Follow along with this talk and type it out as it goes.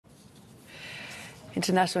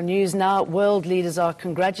International news now. World leaders are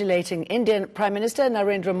congratulating Indian Prime Minister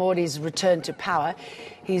Narendra Modi's return to power.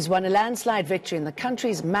 He's won a landslide victory in the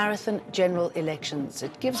country's marathon general elections.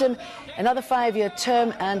 It gives him another 5-year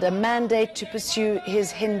term and a mandate to pursue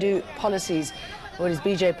his Hindu policies. Modi's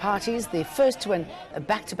BJP party is the first to win a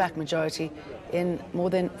back-to-back majority in more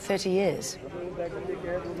than 30 years.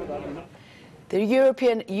 The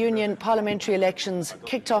European Union parliamentary elections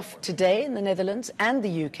kicked off today in the Netherlands and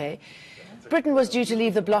the UK. Britain was due to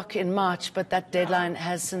leave the bloc in March, but that deadline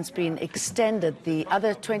has since been extended. The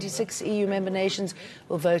other 26 EU member nations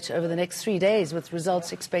will vote over the next 3 days, with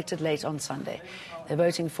results expected late on Sunday. They're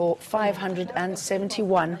voting for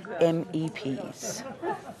 571 MEPs.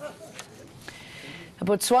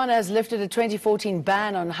 Botswana has lifted a 2014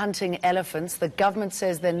 ban on hunting elephants. The government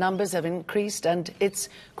says their numbers have increased and it's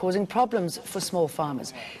causing problems for small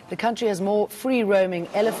farmers. The country has more free-roaming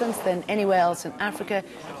elephants than anywhere else in Africa,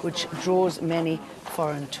 which draws many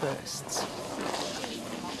foreign tourists.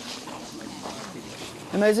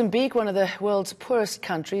 Mozambique, one of the world's poorest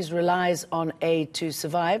countries, relies on aid to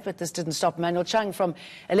survive, but this didn't stop Manuel Chang from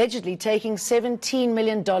allegedly taking $17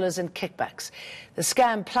 million in kickbacks. The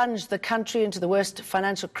scam plunged the country into the worst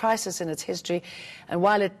financial crisis in its history, and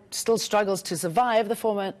while it still struggles to survive, the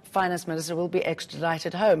former finance minister will be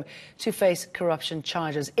extradited home to face corruption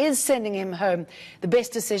charges. Is sending him home the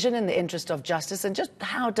best decision in the interest of justice, and just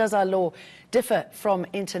how does our law differ from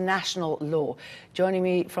international law? Joining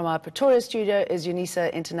me from our Pretoria studio is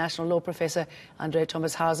UNISA International Law Professor Andre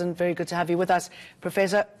Thomas-Hausen. Very good to have you with us,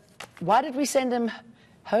 Professor. Why did we send him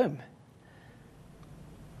home?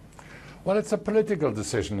 Well, it's a political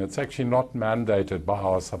decision. It's actually not mandated by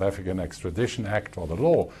our South African Extradition Act or the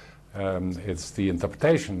law. It's the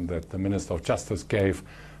interpretation that the Minister of Justice gave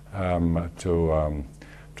to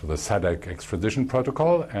the SADC extradition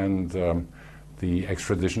protocol and the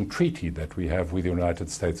extradition treaty that we have with the United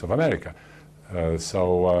States of America.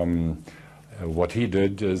 What he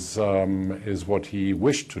did is what he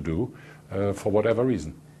wished to do for whatever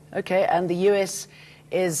reason. Okay, and the U.S.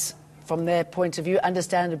 is, from their point of view,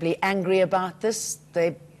 understandably angry about this.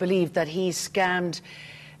 They believe that he scammed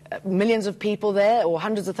millions of people there, or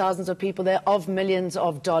hundreds of thousands of people there, of millions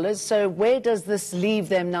of dollars. So where does this leave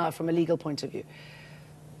them now from a legal point of view?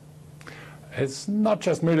 It's not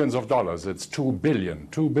just millions of dollars, it's 2 billion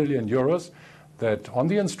euros that, on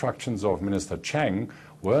the instructions of Minister Chang,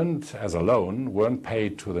 weren't, as a loan, weren't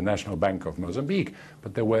paid to the National Bank of Mozambique,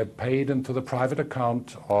 but they were paid into the private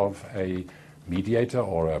account of a mediator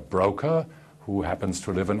or a broker who happens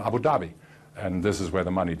to live in Abu Dhabi. And this is where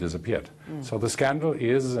the money disappeared. So the scandal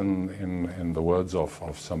is, in the words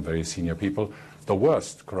of some very senior people, the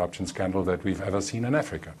worst corruption scandal that we've ever seen in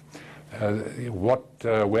Africa.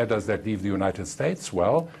 Where does that leave the United States?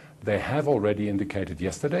 Well, they have already indicated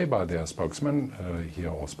yesterday by their spokesman here,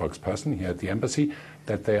 or spokesperson here at the embassy,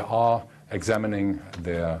 that they are examining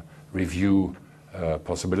their review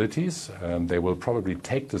possibilities. They will probably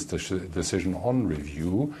take this decision on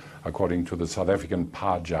review. According to the South African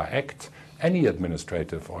PAJA Act, any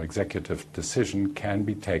administrative or executive decision can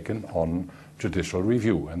be taken on judicial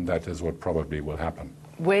review, and that is what probably will happen.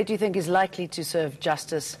 Where do you think is likely to serve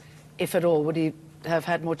justice, if at all? Would he have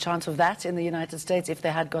had more chance of that in the United States if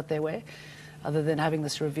they had got their way, other than having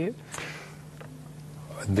this review?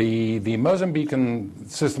 The Mozambican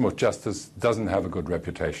system of justice doesn't have a good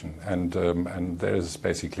reputation, and there is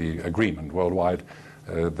basically agreement worldwide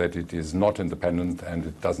that it is not independent and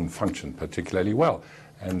it doesn't function particularly well.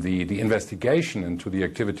 And the investigation into the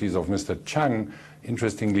activities of Mr. Chang,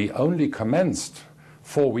 interestingly, only commenced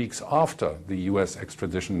 4 weeks after the U.S.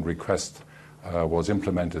 extradition request was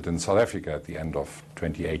implemented in South Africa at the end of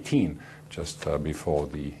 2018, just before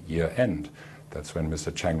the year end. That's when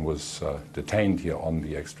Mr. Chang was detained here on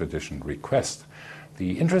the extradition request.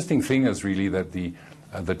 The interesting thing is really that the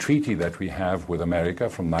treaty that we have with America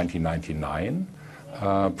from 1999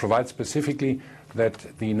 provides specifically that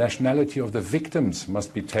the nationality of the victims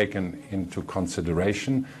must be taken into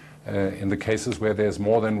consideration in the cases where there's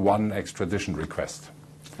more than one extradition request.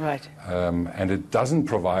 Right. And it doesn't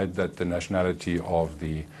provide that the nationality of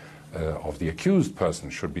the accused person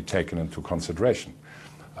should be taken into consideration.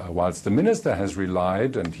 Whilst the minister has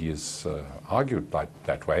relied, and he has argued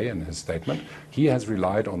that way in his statement, he has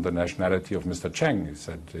relied on the nationality of Mr. Chang. He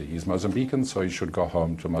said he's Mozambican, so he should go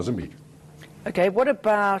home to Mozambique. Okay, what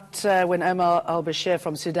about when Omar al-Bashir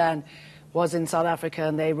from Sudan was in South Africa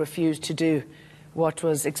and they refused to do what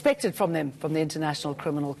was expected from them from the International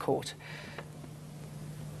Criminal Court?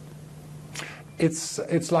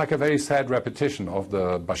 It's like a very sad repetition of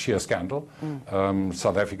the Bashir scandal.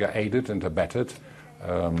 South Africa aided and abetted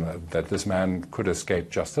that this man could escape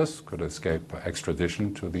justice, could escape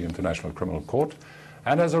extradition to the International Criminal Court.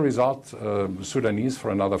 And as a result, Sudanese for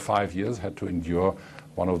another 5 years had to endure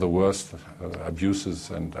one of the worst abuses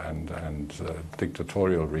and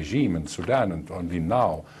dictatorial regime in Sudan. And only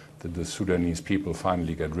now did the Sudanese people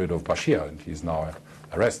finally get rid of Bashir, and he's now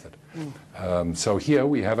arrested. So here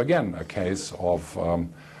we have again a case of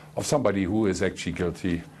somebody who is actually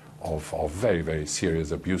guilty of very, very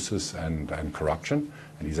serious abuses and corruption.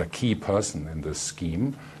 And he's a key person in this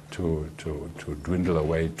scheme to dwindle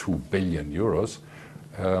away 2 billion euros.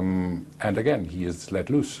 And again, he is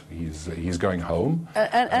let loose. He's going home.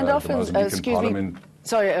 And often, excuse me,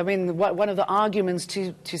 sorry, I mean, one of the arguments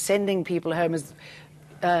to sending people home is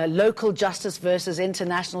local justice versus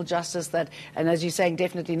international justice. And as you're saying,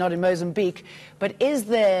 definitely not in Mozambique. But is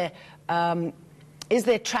there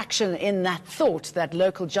traction in that thought that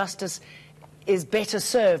local justice is better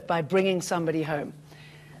served by bringing somebody home?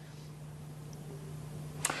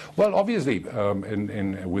 Well, obviously,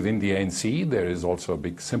 within the ANC, there is also a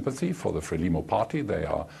big sympathy for the Frelimo party. They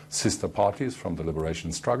are sister parties from the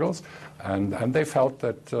liberation struggles, and they felt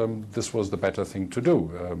that this was the better thing to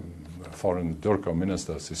do. Foreign Durko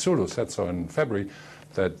Minister Sisulu said so in February,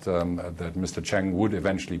 that Mr. Chang would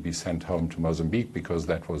eventually be sent home to Mozambique because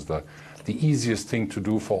that was the easiest thing to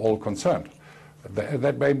do for all concerned.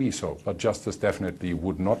 That may be so, but justice definitely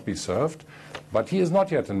would not be served. But he is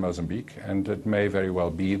not yet in Mozambique, and it may very well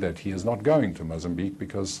be that he is not going to Mozambique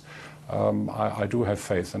because I do have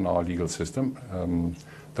faith in our legal system.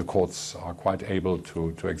 The courts are quite able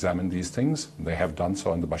to examine these things. They have done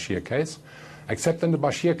so in the Bashir case. Except in the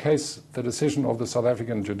Bashir case, the decision of the South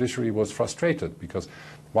African judiciary was frustrated because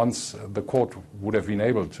once the court would have been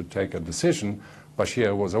able to take a decision,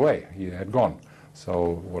 Bashir was away. He had gone.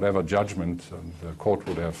 So whatever judgment the court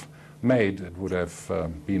would have made, it would have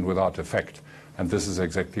been without effect. And this is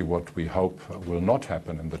exactly what we hope will not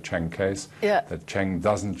happen in the Chang case, that Chang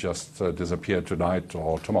doesn't just disappear tonight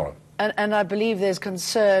or tomorrow. And I believe there's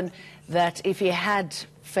concern that if he had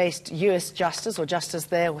faced US justice or justice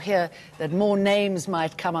there or here, that more names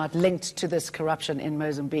might come out linked to this corruption in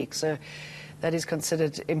Mozambique. So that is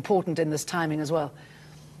considered important in this timing as well.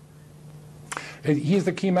 He's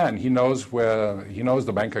the key man. He knows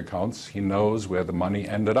the bank accounts. He knows where the money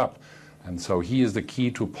ended up. And so he is the key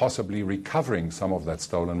to possibly recovering some of that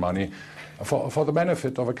stolen money for the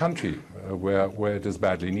benefit of a country where it is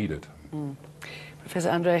badly needed. Professor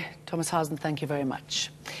Andre Thomas-Hausen, thank you very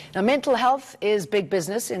much. Now, mental health is big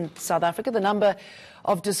business in South Africa. The number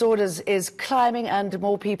of disorders is climbing and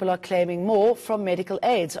more people are claiming more from medical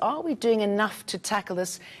aids. Are we doing enough to tackle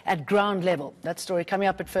this at ground level? That story coming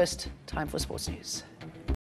up at first. Time for Sports News.